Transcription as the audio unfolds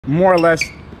More or less.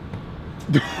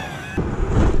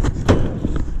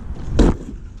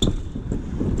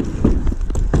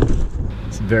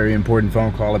 It's a very important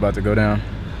phone call about to go down.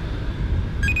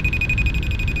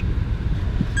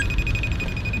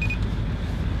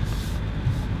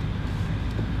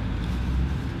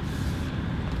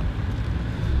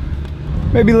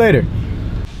 Maybe later.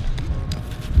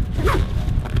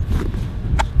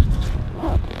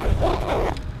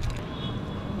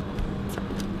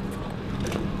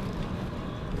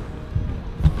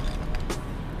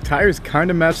 Tires kind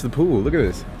of match the pool. Look at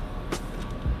this.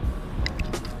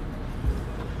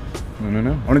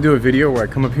 No. I want to do a video where I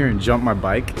come up here and jump my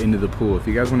bike into the pool. If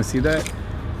you guys want to see that,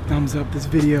 thumbs up this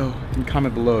video and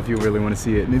comment below if you really want to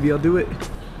see it. Maybe I'll do it.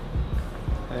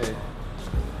 Hey.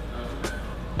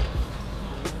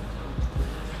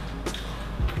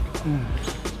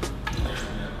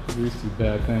 These two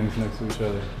bad things next to each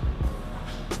other.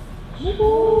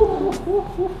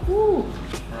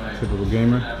 Typical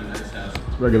gamer.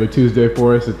 It's regular Tuesday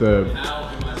for us at the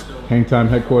Hang Time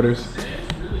headquarters.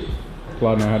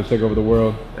 Plotting on how to take over the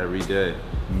world. Every day.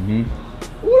 Mm-hmm.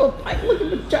 Look at the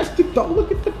majestic though.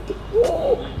 Look at the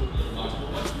whoa.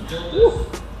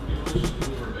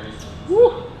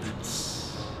 Woo.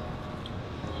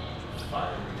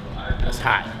 That's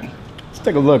hot. Let's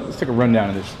take a look. Let's take a rundown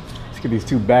of this. Let's get these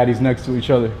two baddies next to each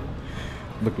other.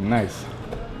 Looking nice.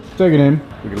 Take it in.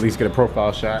 We can at least get a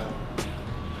profile shot.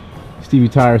 Stevie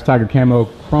tires, Tiger camo,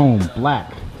 chrome,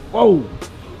 black. Whoa!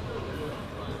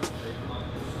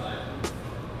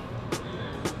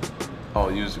 Oh,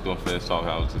 you was gonna finish talking,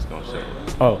 I was just gonna show you.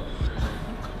 Oh.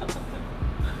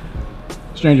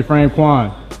 Stranger frame,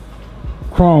 Quan.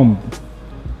 Chrome,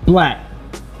 black,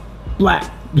 black.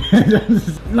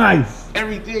 Nice.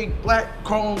 Everything black,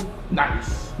 chrome,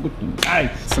 nice. Looking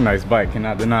nice. It's a nice bike,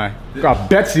 cannot deny. Got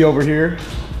Betsy over here.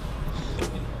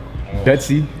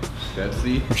 Betsy.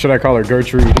 Betsy. Or should I call her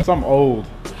Gertrude? Some old.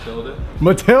 Matilda.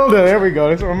 Matilda, there we go.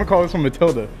 That's what I'm gonna call this one,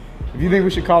 Matilda. If you think we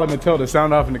should call it Matilda,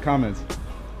 sound off in the comments.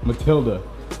 Matilda.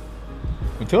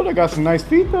 Matilda got some nice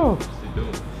feet though. She do.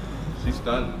 She's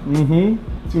stunning.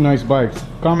 Mm-hmm. Two nice bikes.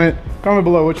 Comment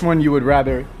below which one you would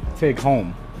rather take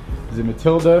home. Is it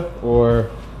Matilda or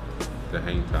the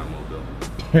Hang Time Mobile?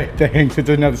 the Hang? It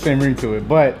doesn't have the same ring to it,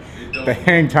 but the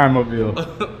Hang Time Mobile.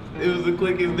 It was the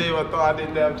quickest name. I thought I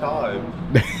didn't have time.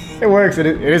 It works. It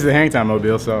is the Hang Time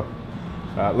Mobile. So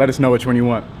let us know which one you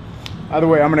want. Either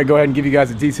way, I'm gonna go ahead and give you guys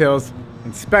the details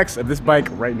and specs of this bike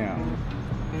right now.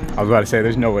 I was about to say,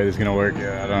 there's no way this is gonna work.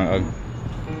 Yeah, I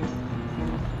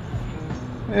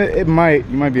don't. It might.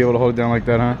 You might be able to hold it down like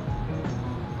that, huh?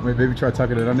 Wait, maybe try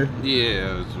tucking it under.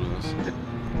 Yeah.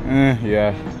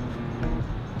 Yeah.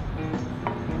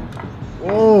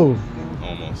 Whoa.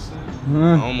 Almost.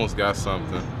 I almost got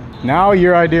something. Now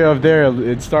your idea of there,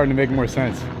 it's starting to make more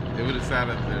sense. It would have sat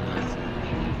up there.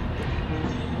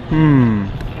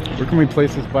 Where can we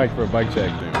place this bike for a bike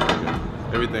check?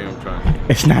 Everything I'm trying.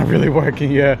 It's not really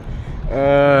working, yeah.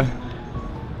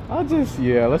 I'll just,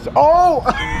 yeah, let's, oh!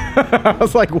 I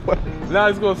was like, what? Now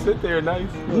it's gonna sit there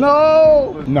nice.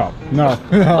 No! No.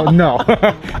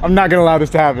 I'm not gonna allow this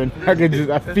to happen.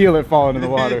 I feel it falling in the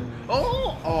water.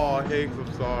 Oh, Hicks,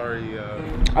 I'm sorry.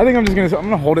 I think I'm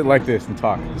gonna hold it like this and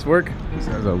talk. Does this work? This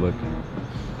is how it look.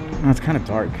 Oh, it's kind of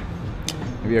dark.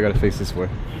 Maybe I gotta face this way.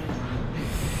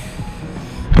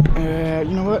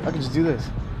 You know what? I can just do this.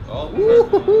 Oh,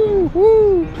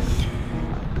 woo!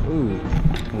 Ooh,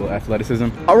 a little athleticism.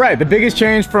 All right, the biggest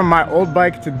change from my old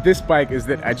bike to this bike is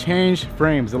that I changed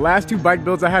frames. The last two bike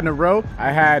builds I had in a row,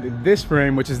 I had this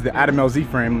frame, which is the Adam LZ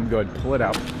frame. Let me go ahead and pull it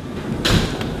out.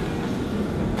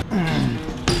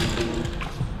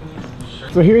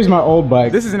 So here's my old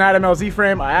bike. This is an Adam LZ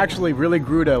frame. I actually really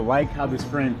grew to like how this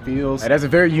frame feels. It has a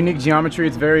very unique geometry.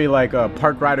 It's very like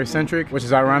park rider centric, which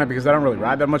is ironic because I don't really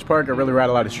ride that much park. I really ride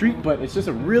a lot of street, but it's just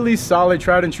a really solid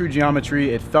tried and true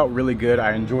geometry. It felt really good.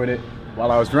 I enjoyed it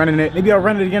while I was running it. Maybe I'll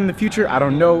run it again in the future. I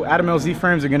don't know. Adam LZ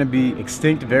frames are gonna be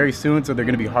extinct very soon, so they're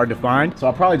gonna be hard to find. So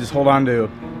I'll probably just hold on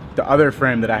to the other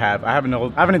frame that I have. I have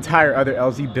an entire other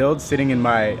LZ build sitting in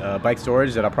my bike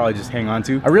storage that I'll probably just hang on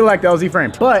to. I really like the LZ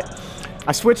frame, but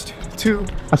I switched to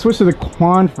the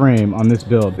Quan frame on this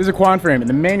build. This is a Quan frame, and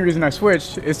the main reason I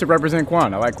switched is to represent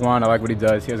Quan. I like Quan, I like what he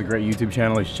does. He has a great YouTube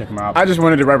channel, you should check him out. I just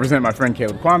wanted to represent my friend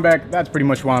Caleb Quanbeck. That's pretty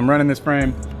much why I'm running this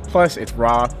frame. Plus, it's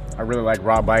raw. I really like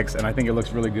raw bikes, and I think it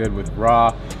looks really good with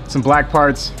raw. Some black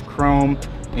parts, chrome,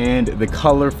 and the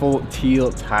colorful teal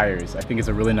tires. I think it's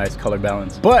a really nice color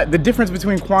balance. But the difference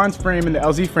between Quan's frame and the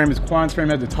LZ frame is Quan's frame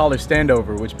has a taller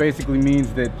standover, which basically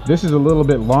means that this is a little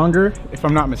bit longer, if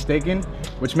I'm not mistaken,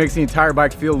 which makes the entire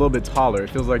bike feel a little bit taller. It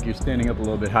feels like you're standing up a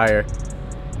little bit higher.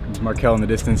 There's Markel in the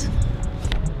distance.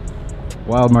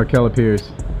 Wild Markel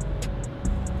appears.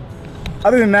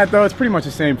 Other than that though, it's pretty much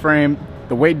the same frame.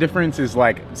 The weight difference is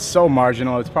like so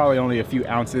marginal. It's probably only a few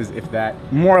ounces, if that.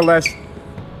 More or less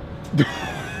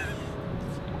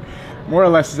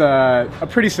a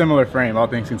pretty similar frame, all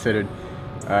things considered.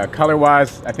 Color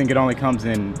wise, I think it only comes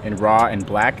in raw and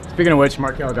black. Speaking of which,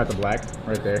 Markel got the black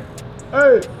right there.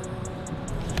 Hey,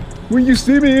 when you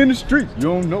see me in the streets, you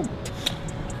don't know.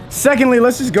 Secondly,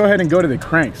 let's just go ahead and go to the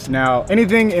cranks. Now,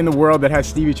 anything in the world that has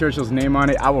Stevie Churchill's name on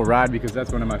it, I will ride because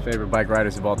that's one of my favorite bike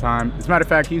riders of all time. As a matter of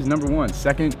fact, he's #1.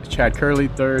 Second, Chad Curley.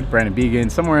 Third, Brandon Began.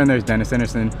 Somewhere in there is Dennis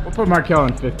Anderson. We'll put Markel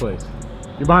in 5th place.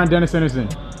 You're behind Dennis Anderson.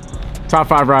 Top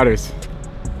 5 riders.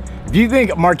 If you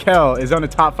think Markel is on the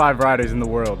top 5 riders in the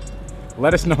world,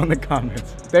 let us know in the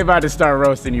comments. They've had to start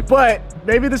roasting you, but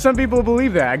maybe there's some people who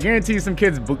believe that. I guarantee some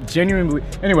kids genuinely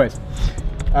believe. Anyways.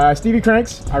 Stevie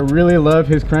cranks, I really love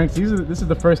his cranks. This is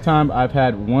the first time I've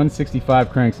had 165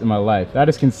 cranks in my life. That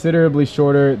is considerably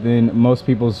shorter than most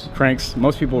people's cranks.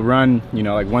 Most people run, you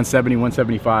know, like 170,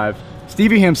 175.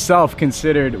 Stevie himself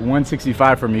considered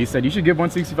 165 for me. He said, you should give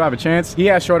 165 a chance. He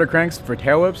has shorter cranks for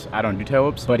tail whips. I don't do tail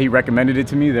whips, but he recommended it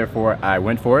to me, therefore I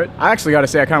went for it. I actually gotta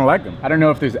say I kinda like them. I don't know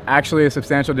if there's actually a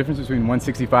substantial difference between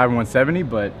 165 and 170,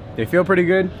 but they feel pretty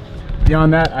good.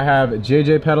 Beyond that, I have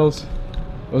JJ pedals.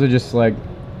 Those are just like,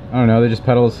 I don't know, they're just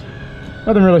pedals.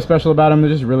 Nothing really special about them. They're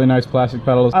just really nice plastic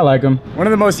pedals. I like them. One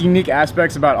of the most unique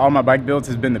aspects about all my bike builds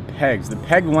has been the pegs. The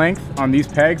peg length on these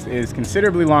pegs is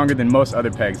considerably longer than most other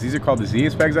pegs. These are called the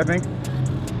Zias pegs, I think.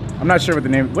 I'm not sure what the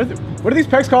name, what are these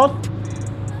pegs called?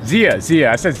 Zia, I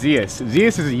said Zias.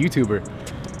 Zias is a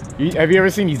YouTuber. Have you ever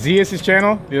seen Zias'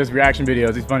 channel? He does reaction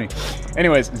videos, he's funny.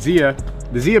 Anyways, Zia.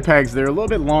 The Zia pegs, they're a little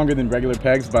bit longer than regular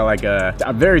pegs by like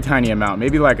a very tiny amount,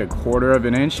 maybe like 1/4 of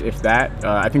an inch, if that.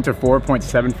 I think they're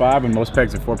 4.75 and most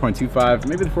pegs are 4.25,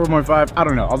 maybe they're 4.5, I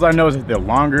don't know. All I know is that they're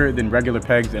longer than regular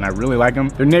pegs and I really like them.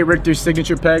 They're Nate Richter's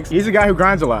signature pegs. He's a guy who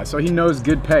grinds a lot, so he knows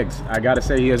good pegs. I gotta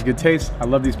say he has good taste. I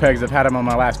love these pegs. I've had them on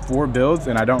my last 4 builds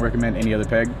and I don't recommend any other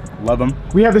peg. Love them.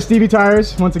 We have the Stevie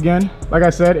tires, once again. Like I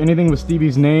said, anything with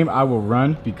Stevie's name, I will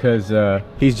run because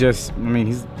he's just, I mean,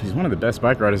 he's one of the best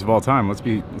bike riders of all time. Let's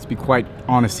be quite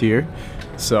honest here.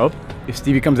 So if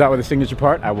Stevie comes out with a signature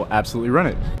part, I will absolutely run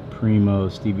it. Primo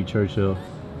Stevie Churchill.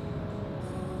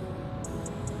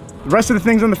 The rest of the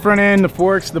things on the front end, the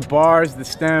forks, the bars, the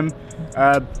stem,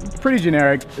 pretty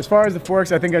generic. As far as the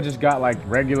forks, I think I just got like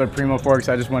regular Primo forks.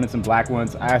 I just wanted some black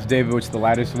ones. I asked David which the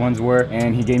lightest ones were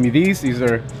and he gave me these. These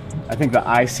are, I think, the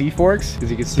IC forks.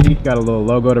 As you can see, got a little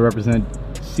logo to represent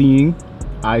seeing.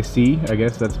 IC, I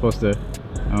guess that's supposed to,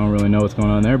 I don't really know what's going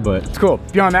on there, but it's cool.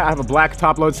 Beyond that, I have a black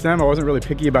top load stem. I wasn't really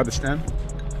picky about the stem.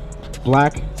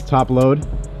 Black top load,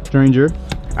 Stranger.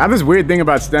 I have this weird thing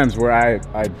about stems where I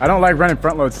don't like running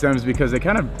front load stems because they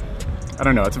kind of, I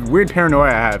don't know, it's a weird paranoia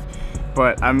I have,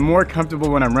 but I'm more comfortable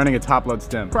when I'm running a top load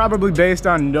stem. Probably based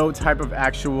on no type of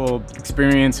actual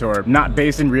experience or not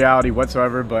based in reality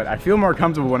whatsoever, but I feel more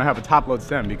comfortable when I have a top load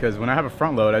stem because when I have a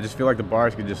front load, I just feel like the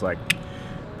bars could just like,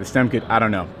 the stem could, I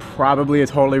don't know, probably a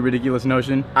totally ridiculous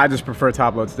notion. I just prefer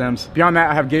top load stems. Beyond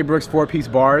that, I have Gabe Brooks 4-piece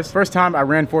bars. First time I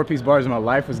ran 4-piece bars in my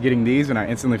life was getting these and I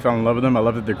instantly fell in love with them. I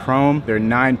love that they're chrome. They're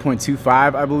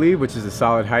 9.25, I believe, which is a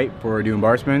solid height for doing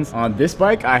bar spins. On this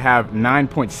bike, I have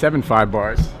 9.75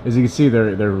 bars. As you can see,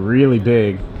 they're really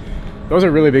big. Those are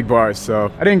really big bars,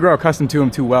 so I didn't grow accustomed to them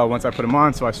too well once I put them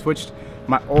on, so I switched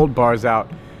my old bars out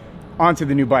onto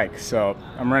the new bike. So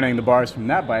I'm running the bars from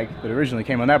that bike that originally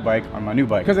came on that bike on my new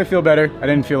bike because I feel better. I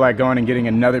didn't feel like going and getting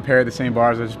another pair of the same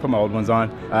bars. I just put my old ones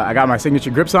on. I got my signature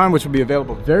grips on, which will be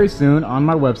available very soon on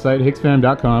my website,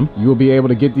 hicksfam.com. You will be able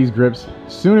to get these grips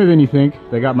sooner than you think.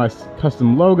 They got my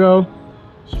custom logo,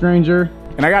 Stranger.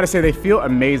 And I gotta say, they feel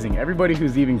amazing. Everybody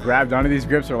who's even grabbed onto these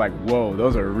grips are like, whoa,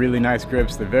 those are really nice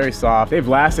grips. They're very soft. They've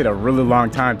lasted a really long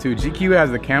time too. GQ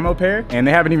has the camo pair and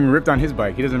they haven't even ripped on his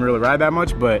bike. He doesn't really ride that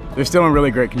much, but they're still in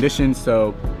really great condition.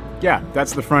 So yeah,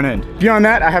 that's the front end. Beyond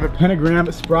that, I have a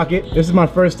pentagram sprocket. This is my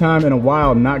first time in a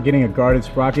while not getting a guarded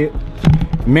sprocket.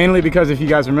 Mainly because if you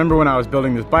guys remember when I was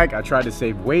building this bike, I tried to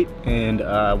save weight, and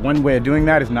one way of doing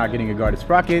that is not getting a guarded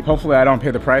sprocket. Hopefully I don't pay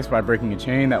the price by breaking a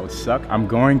chain. That would suck. I'm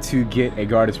going to get a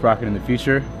guarded sprocket in the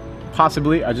future.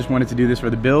 Possibly. I just wanted to do this for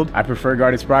the build. I prefer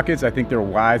guarded sprockets. I think they're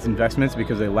wise investments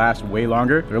because they last way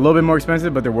longer. They're a little bit more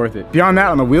expensive, but they're worth it. Beyond that,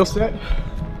 on the wheel set,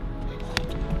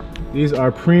 these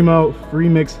are Primo Free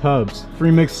Mix hubs.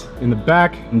 Free Mix in the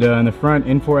back and in the front,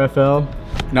 N4FL.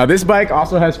 Now this bike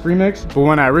also has free mix, but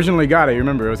when I originally got it, you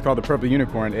remember it was called the Purple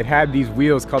Unicorn. It had these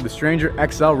wheels called the Stranger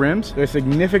XL rims. They're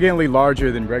significantly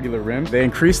larger than regular rims. They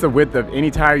increase the width of any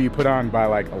tire you put on by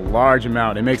like a large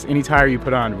amount. It makes any tire you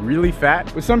put on really fat,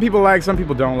 which some people like, some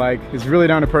people don't like. It's really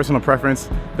down to personal preference.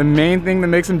 The main thing that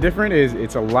makes them different is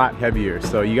it's a lot heavier.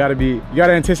 So you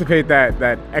gotta anticipate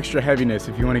that extra heaviness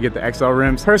if you want to get the XL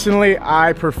rims. Personally,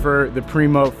 I prefer the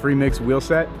Primo free mix wheel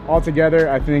set. Altogether,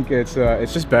 I think it's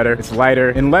just better. It's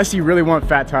lighter, unless you really want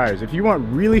fat tires. If you want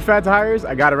really fat tires,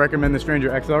 I gotta recommend the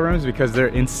Stranger XL rims because they're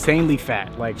insanely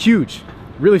fat, like huge,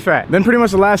 really fat. Then pretty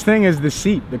much the last thing is the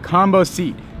seat, the combo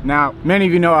seat. Now, many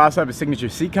of you know I also have a signature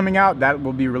seat coming out that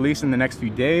will be released in the next few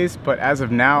days, but as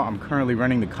of now, I'm currently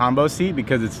running the combo seat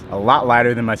because it's a lot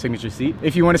lighter than my signature seat.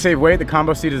 If you want to save weight, the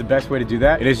combo seat is the best way to do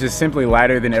that. It is just simply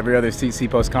lighter than every other seat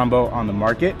post combo on the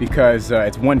market because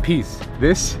it's one piece.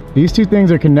 These two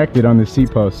things are connected on the seat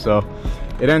post, so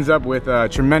it ends up with a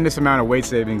tremendous amount of weight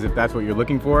savings if that's what you're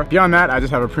looking for. Beyond that, I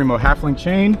just have a Primo half-link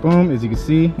chain. Boom, as you can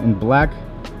see, in black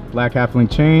half-link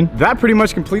chain. That pretty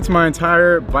much completes my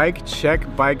entire bike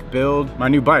build, my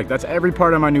new bike. That's every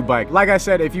part of my new bike. Like I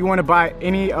said, if you want to buy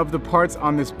any of the parts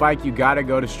on this bike, you gotta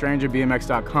go to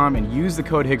strangerbmx.com and use the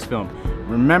code HicksFilm.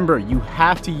 Remember, you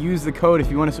have to use the code if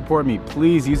you want to support me.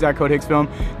 Please use that code HicksFilm.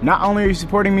 Not only are you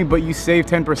supporting me, but you save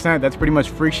 10%. That's pretty much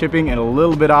free shipping and a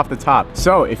little bit off the top.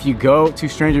 So if you go to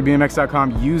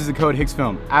strangerbmx.com, use the code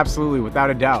HicksFilm. Absolutely, without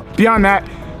a doubt. Beyond that,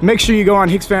 make sure you go on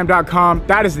hicksfam.com.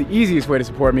 That is the easiest way to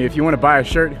support me. If you want to buy a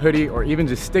shirt, hoodie, or even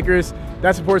just stickers,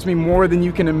 that supports me more than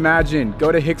you can imagine.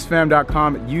 Go to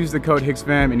hicksfam.com, use the code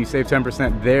HicksFam, and you save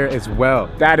 10% there as well.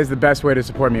 That is the best way to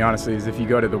support me, honestly, is if you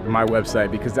go to my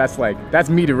website, because that's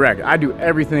me direct. I do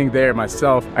everything there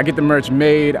myself. I get the merch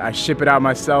made, I ship it out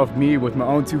myself, me with my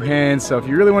own two hands. So if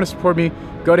you really want to support me,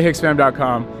 go to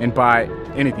hicksfam.com and buy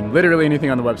anything, literally anything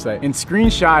on the website, and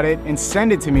screenshot it and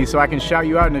send it to me so I can shout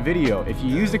you out in a video. If you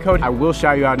use the code, I will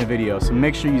shout you out in a video. So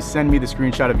make sure you send me the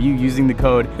screenshot of you using the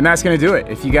code, and that's gonna do it.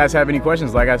 If you guys have any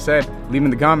questions, like I said, leave them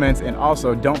in the comments, and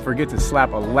also don't forget to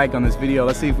slap a like on this video.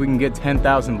 Let's see if we can get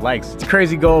 10,000 likes. It's a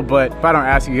crazy goal, but if I don't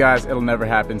ask you guys, it'll never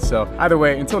happen. So either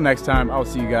way, until next time, I'll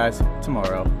see you guys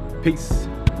tomorrow. Peace.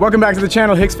 Welcome back to the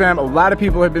channel, Hicks fam. A lot of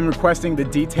people have been requesting the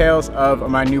details of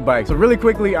my new bike. So really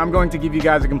quickly, I'm going to give you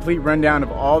guys a complete rundown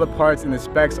of all the parts and the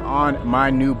specs on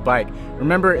my new bike.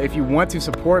 Remember, if you want to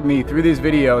support me through these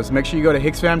videos, make sure you go to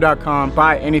hicksfam.com,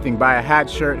 buy anything, buy a hat,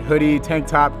 shirt, hoodie, tank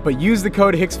top, but use the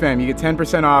code HicksFam. You get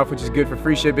 10% off, which is good for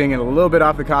free shipping and a little bit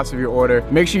off the cost of your order.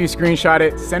 Make sure you screenshot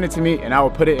it, send it to me, and I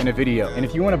will put it in a video. And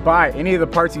if you want to buy any of the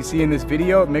parts you see in this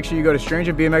video, make sure you go to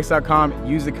strangerbmx.com,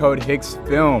 use the code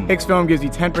HicksFilm. HicksFilm gives you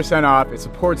 10% off, it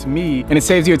supports me, and it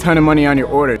saves you a ton of money on your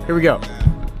order. Here we go.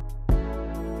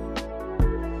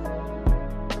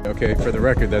 Okay, for the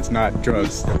record, that's not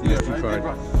drugs. Yeah, right?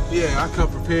 Yeah, I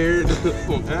come prepared. That's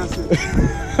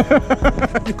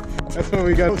what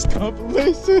we got. Those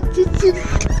compilations.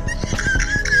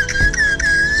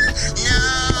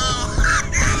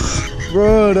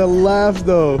 Bro, that laugh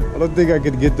though. I don't think I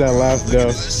could get that laugh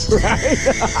though. Right?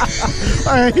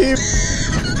 I hate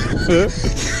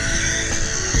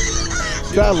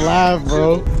that laugh,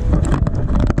 bro.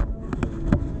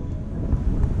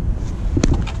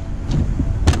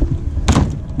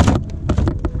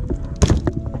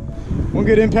 One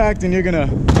good impact and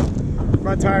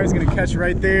my tire's gonna catch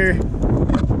right there. I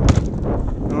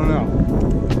don't know.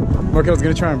 Markel's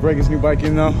gonna try and break his new bike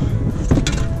in though.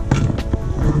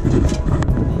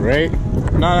 Right?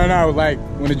 No, like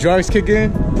when the drugs kick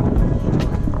in.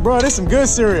 Bro, this is some good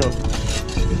cereal.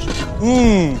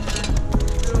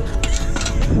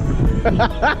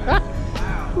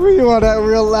 We want that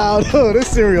real loud. Oh, this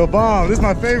cereal bomb. This is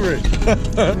my favorite.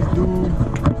 Dude.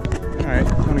 Alright,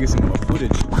 I wanna get some more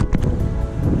footage.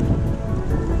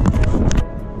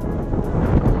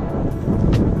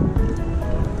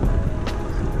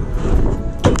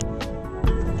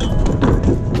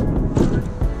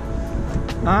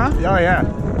 Huh? Oh yeah.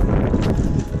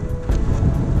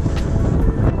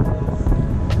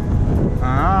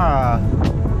 Ah.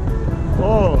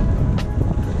 Oh.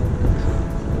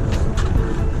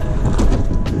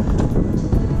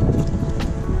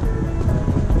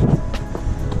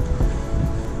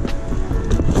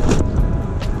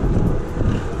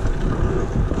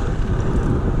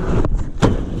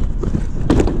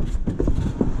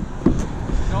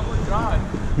 Don't God.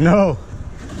 No.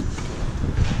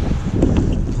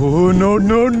 Oh, no,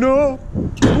 no, no.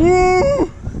 Woo!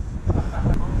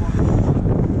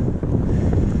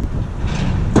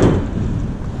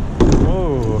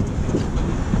 Whoa.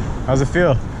 How's it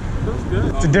feel? Feels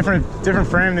good. It's a different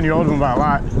frame than your old one by a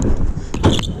lot.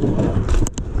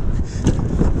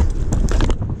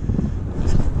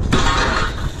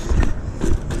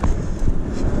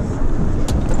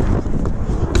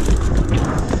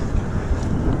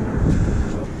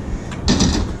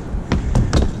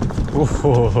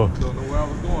 Oh. Don't know where I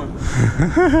was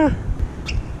going.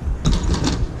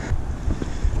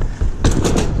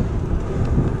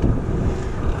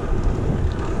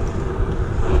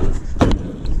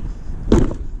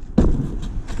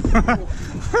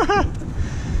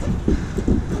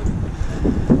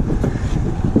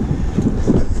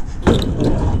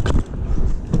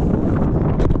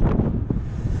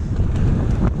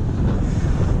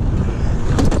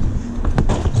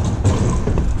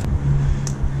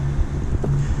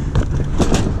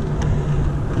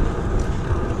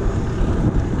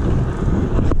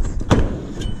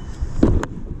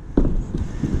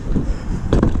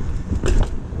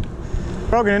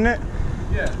 Broken, isn't it?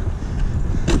 Yeah.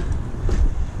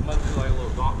 Must be like a little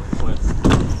gauntlet twist.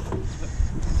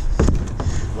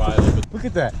 Right. Look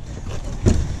at that.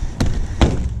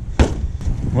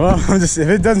 Well, I'm just, if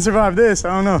it doesn't survive this,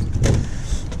 I don't know.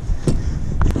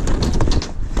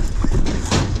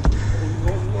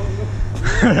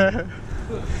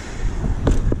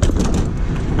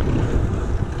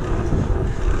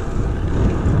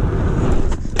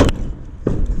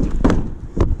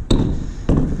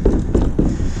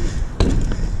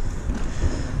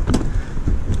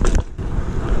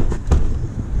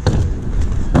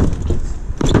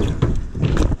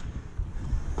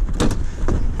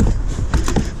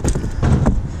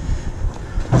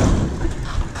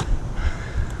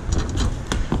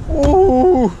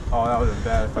 Ooh. Oh, that was a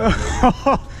bad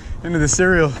fight. Into the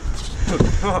cereal.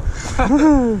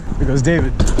 Here goes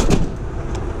David.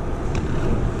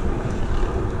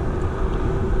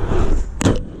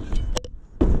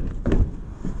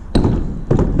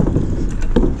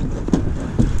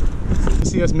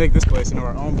 See us make this place into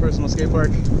our own personal skate park.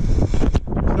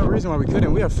 There's no reason why we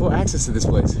couldn't. We have full access to this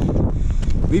place.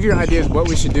 Leave your ideas what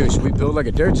we should do. Should we build like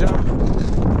a dirt jump?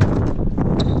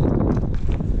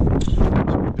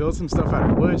 Build some stuff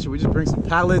out of wood? Should we just bring some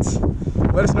pallets?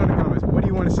 Let us know in the comments. What do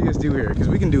you want to see us do here? Because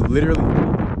we can do literally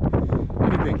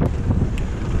anything.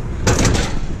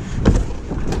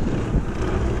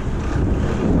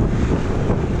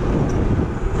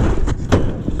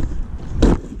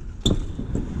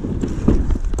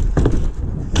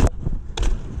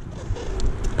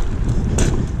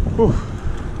 Whew.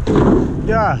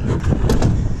 Yeah.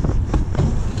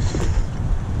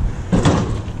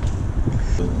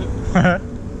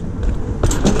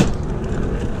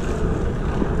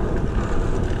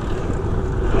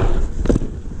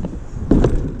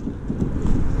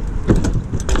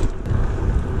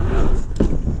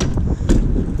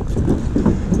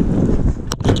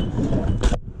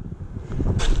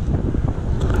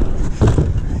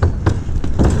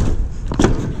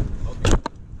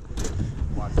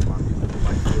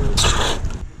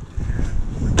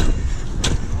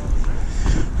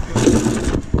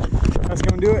 That's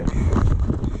gonna do it.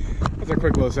 That's a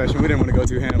quick little session. We didn't want to go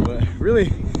too ham, but really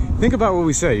think about what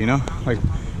we say, you know? Like,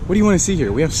 what do you want to see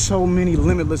here? We have so many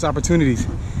limitless opportunities.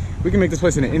 We can make this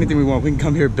place into anything we want. We can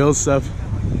come here, build stuff,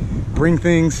 bring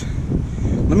things.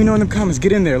 Let me know in the comments,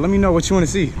 get in there. Let me know what you want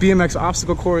to see. BMX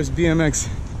obstacle course, BMX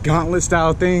gauntlet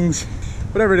style things,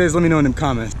 whatever it is, let me know in the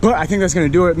comments. But I think that's gonna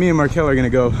do it. Me and Markel are gonna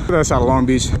go to the side of Long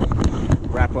Beach,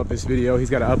 wrap up this video. He's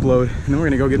got to upload, and then we're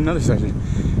gonna go get another session.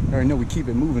 I already know we keep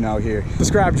it moving out here.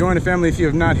 Subscribe, join the family if you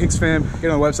have not. Hicks fam,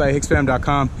 get on the website,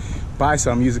 hicksfam.com. Buy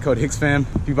some, use the code HicksFam.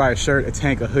 If you buy a shirt, a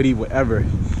tank, a hoodie, whatever,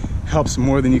 helps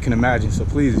more than you can imagine. So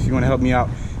please, if you want to help me out,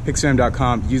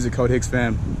 hicksfam.com, use the code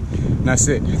HicksFam. And that's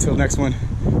it. Until next one,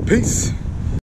 peace.